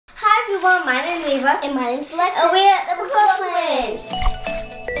everyone, my name is Ava. And my name is Alexis. And we're the McClure twins.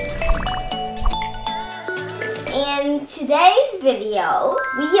 In today's video,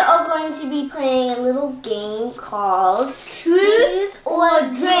 we are going to be playing a little game called Truth or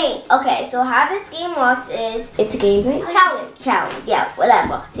Drink. Okay, so how this game works is, it's a game, challenge, yeah,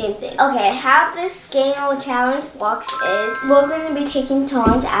 whatever, same thing. Okay, how this game or challenge works is, we're going to be taking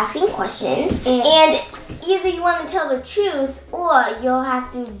turns asking questions, and either you want to tell the truth or you'll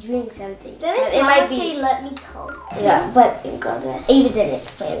have to drink something. It might be let me talk. Yeah, but Ava didn't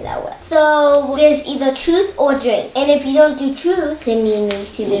explain it that well. So there's either truth or drink, and if you don't do truth, then you need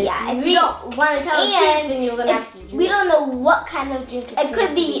to do if you don't want to tell the truth, then you're gonna have to drink. We don't know what kind of drink it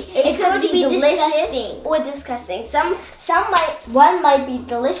could be. It could be delicious or disgusting. One might be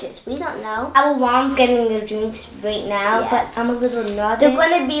delicious. We don't know. Our mom's getting the drinks right now, but I'm a little nervous. They're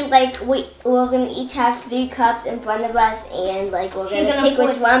gonna be like, we're gonna each have 3 cups in front of us, and like we're gonna pick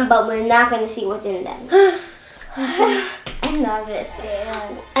which one, but we're not gonna see what's in them. I'm nervous. Yeah.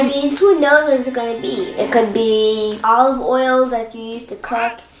 I mean, who knows what it's gonna be? It could be olive oil that you use to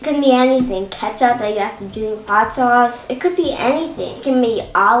cook. It could be anything. Ketchup that you have to drink, hot sauce. It could be anything. It can be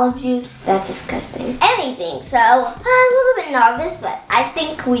olive juice. That's disgusting. Anything. So I'm a little bit nervous, but I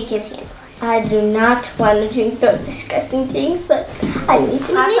think we can handle it. I do not want to drink those disgusting things, but I need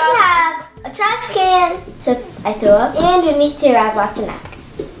to. We need to have a trash can so I throw up, and we need to have lots of napkins.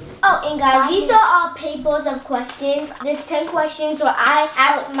 Oh, and guys, these are all papers of questions. There's 10 questions where I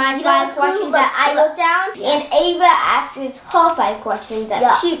ask my 5 questions that I wrote down, and Ava asks her 5 questions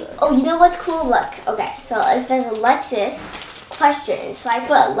that she wrote. Oh, you know what's cool? Look. Okay, so it says Alexis questions. So I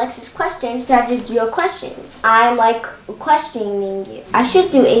put Alexis questions because it's your questions. I'm like questioning you. I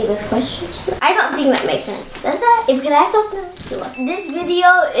should do Ava's questions. I don't think that makes sense. Does that? If can I talk now? Sure. This video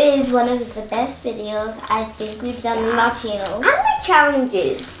is one of the best videos I think we've done on our channel. I like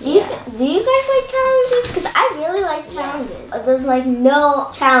challenges. Do you guys like challenges? Because I really like challenges. There's like no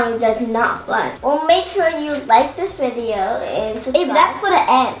challenge that's not fun. Well, make sure you like this video and subscribe. Ava, that's for the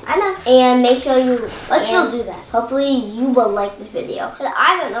end. I know. And make sure you let's still do that. Hopefully you will like this video. But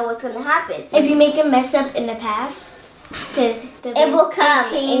I don't know what's gonna happen. If you make a mess up in the past, it will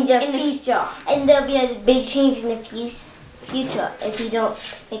come in the future. And there'll be a big change in the future if you don't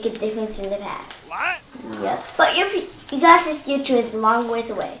make a difference in the past. What? Yep. But if you guys' future is a long ways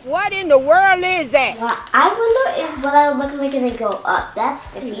away. What in the world is that? What I wonder is what I look like when I go up. That's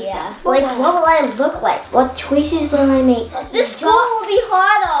the future. Yeah. Like, what will I look like? What choices will I make? This school will be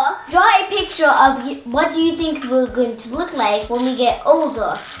harder. Draw a picture of what do you think we're going to look like when we get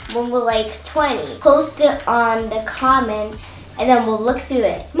older, when we're like 20. Post it on the comments, and then we'll look through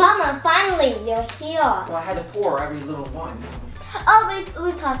it. Mama, finally, you're here. Well, I had to pour every little one. Oh,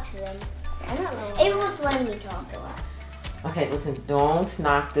 we talked to them. I don't know. It was letting me talk a lot. Okay, listen, don't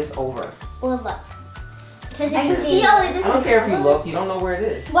knock this over. Well, look. I can see all the different I don't care if you colors. look, you don't know where it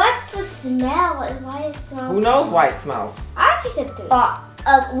is. What's the smell? Why it smells? Who knows why it smells? I actually said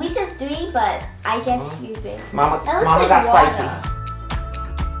 3. We said 3, but I guess you think. Mama That looks got like water. spicy.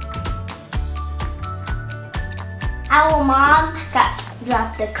 Our mom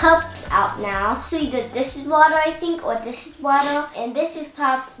dropped the cups out now. So either this is water, I think, or this is water, and this is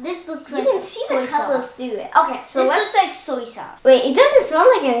this looks like You can see soy the colors sauce. through it. Okay, so This let's... looks like soy sauce. Wait, it doesn't smell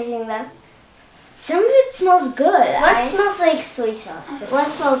like anything though. Some of it smells good. What smells like soy sauce? One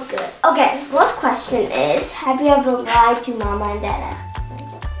smells good. Okay, first question is, have you ever lied to Mama and Dada?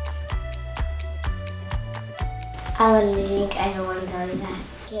 I want to think. I don't want to tell you that.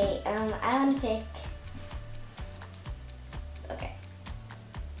 Okay, I want to pick. Okay.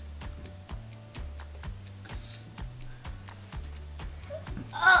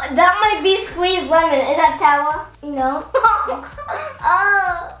 Oh, that might be squeezed lemon. Is that sour? No.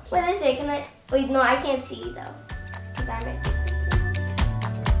 Oh, what is it? Can I? Wait, no, I can't see though. Cause I'm right.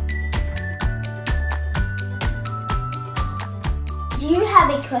 Do you have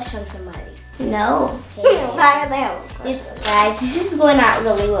a crush on somebody? No. Hey. Why would I have a crush? Guys, this is going out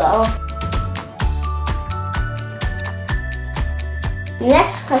really well.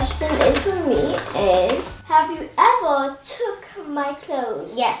 Next question is for me is, have you ever took my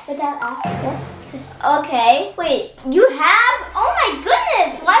clothes? Yes. Without asking? Yes. Okay. Wait, you have? Oh my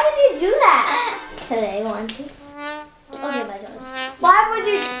goodness! Why would you do that? Because I want to. Okay, my turn. Why would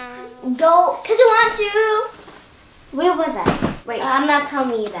you go? Because I want to. Where was I? Wait, I'm not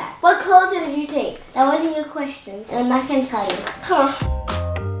telling you that. what clothes did you take? That wasn't your question, and I'm not going to tell you. Huh.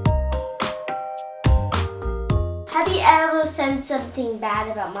 Have you ever said something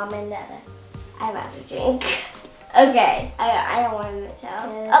bad about Mom and Dada? I'd rather drink. Okay, I don't want to tell.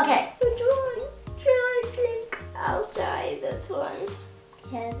 Okay. Which one should I drink? I'll try this one.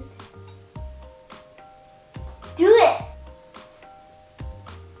 Yes.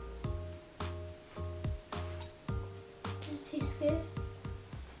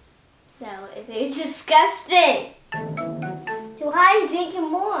 disgusting. So why are you drinking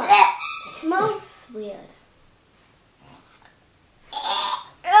more? It smells weird. Oh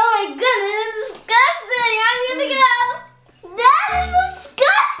my goodness, it's disgusting. I'm gonna go. That is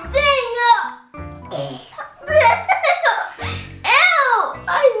disgusting. Ew!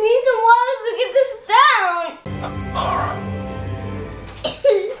 I need some water to get this down.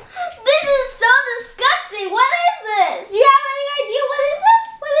 This is so disgusting. What is this? Do you have any idea what is this?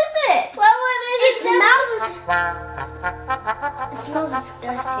 What is it? What is it? It smells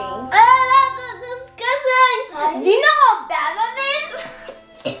disgusting. That's disgusting. Do you know how bad that is?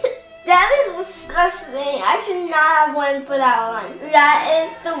 That is disgusting. I should not have went for that one. That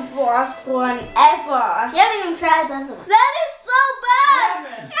is the worst one ever. You haven't even tried that one. That is so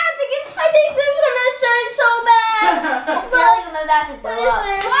bad. I taste this one. It's so bad. Look, my back is What is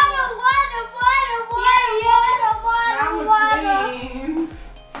this? Water.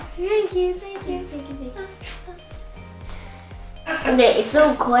 Thank you. Okay, it's still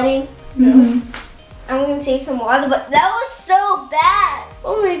recording. I'm gonna save some water, but that was so bad.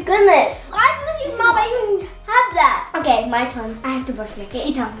 Oh my goodness. Why does your mama even have that? Okay, my turn. I have to brush my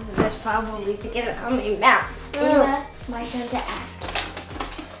teeth off of this probably to get it out of my mouth. Ava, my turn to ask.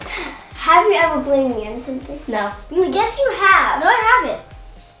 Have you ever blamed me on something? No. Yes, you have. No, I haven't.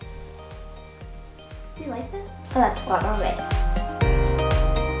 Do you like that? Oh, that's fun. All right.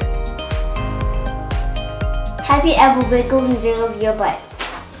 Have you ever wiggled and jiggled your butt?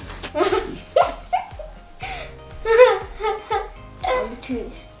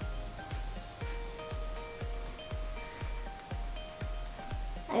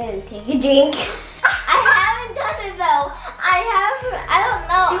 I'm gonna take a drink. I haven't done it though. I don't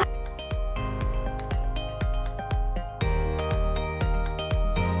know.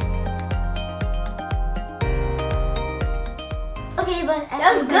 Okay, but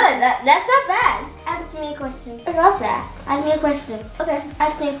That was good. That's not bad. Ask me a question. I love that. Ask me a question. Okay.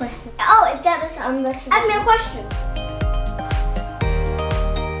 Ask me a question. Oh, if that is Ask me a question.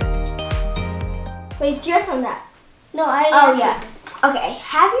 Wait, it's your turn that. No, I. Oh yeah. Okay.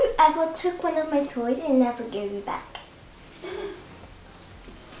 Have you ever took one of my toys and never gave it back?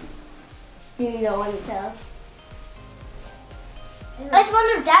 You don't want to tell. It's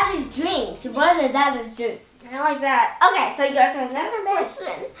one of Daddy's drinks. One of Daddy's drinks. I like that. Okay, so your turn. That's a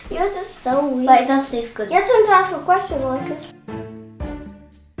question. Yours is so weird. But it does taste good. Your turn to ask a question, Lucas.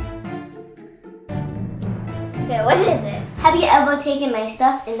 Okay, what is it? Have you ever taken my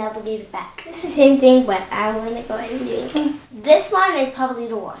stuff and never gave it back? It's the same thing, but I want to go ahead and drink. This one is probably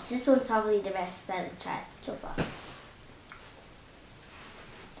the worst. This one's probably the best that I've tried so far.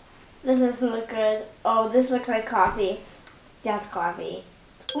 This doesn't look good. Oh, this looks like coffee. That's coffee.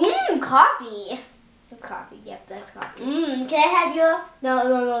 Coffee. Coffee. Yep, that's coffee. Can I have your?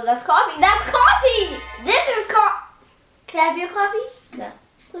 No, that's coffee. That's coffee. This is coffee. Can I have your coffee? No.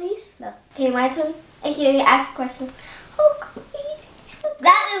 Please? No. Okay, my turn. Okay, ask a question. Oh, crazy.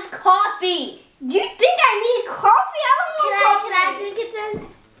 That is coffee. Do you think I need coffee? I don't want coffee. Can I drink it then?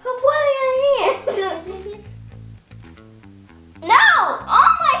 But what are your hands? Can I drink it? No!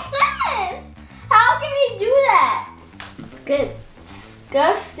 Oh my goodness! How can we do that? It's good.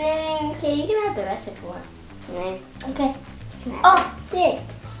 Disgusting. Okay, you can have the rest if you want. Okay. Oh, yay.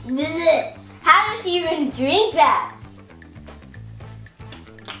 Blech. How does she even drink that?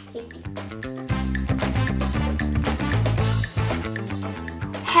 Tasty.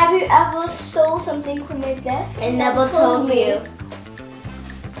 Have you ever stole something from my desk And never told you.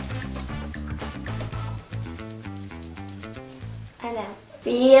 I know.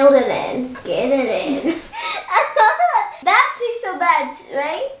 Feel it in. Get it in. That tastes so bad,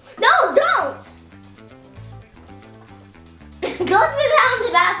 right? No, don't! Go spit it out in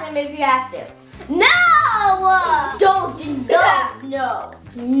the bathroom if you have to. No! Don't.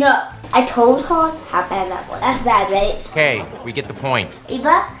 No. I told her how bad that was. That's bad, right? Okay, we get the point.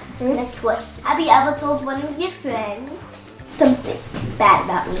 Ava, next question. Have you ever told one of your friends something bad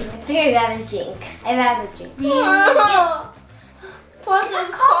about me? I think I'd rather drink. I'd rather drink. Plus This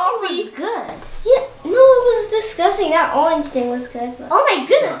it coffee was good. Yeah, no, it was disgusting. That orange thing was good. But... Oh my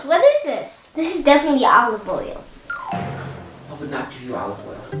goodness, what is this? This is definitely olive oil. I would not give you olive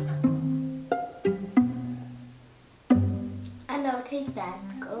oil. I know it tastes bad.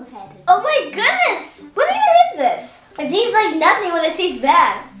 Go ahead. Oh my goodness! What even is this? It tastes like nothing when it tastes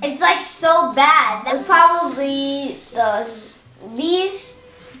bad. It's like so bad. That's probably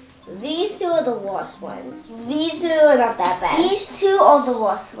these two are the worst ones. These two are not that bad. These two are the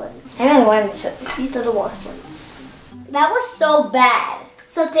worst ones. I really wanted to. These are the worst ones. That was so bad.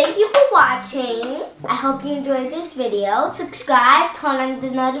 So thank you for watching. I hope you enjoyed this video. Subscribe, turn on the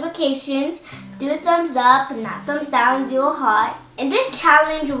notifications, do a thumbs up, not thumbs down, do a heart. And this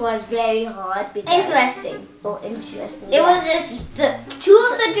challenge was very hard because Interesting. interesting. It was just two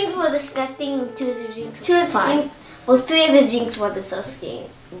of the drinks were disgusting, and two of the drinks were fine. Three of the drinks were disgusting,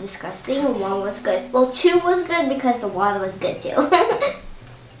 and one was good. Well, two was good because the water was good too.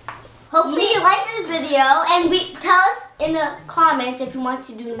 Hopefully you like this video. And tell us in the comments if you want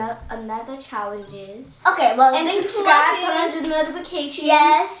to do another challenges. Okay, well, And thank you for subscribe, watching. turn on the notifications.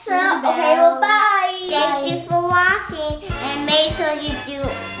 Yes. ring the Okay, bell. well, bye. Thank you for watching and make sure you do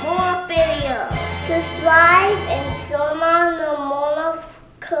more videos. Subscribe and turn on the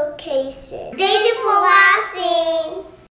notifications. Thank you for watching.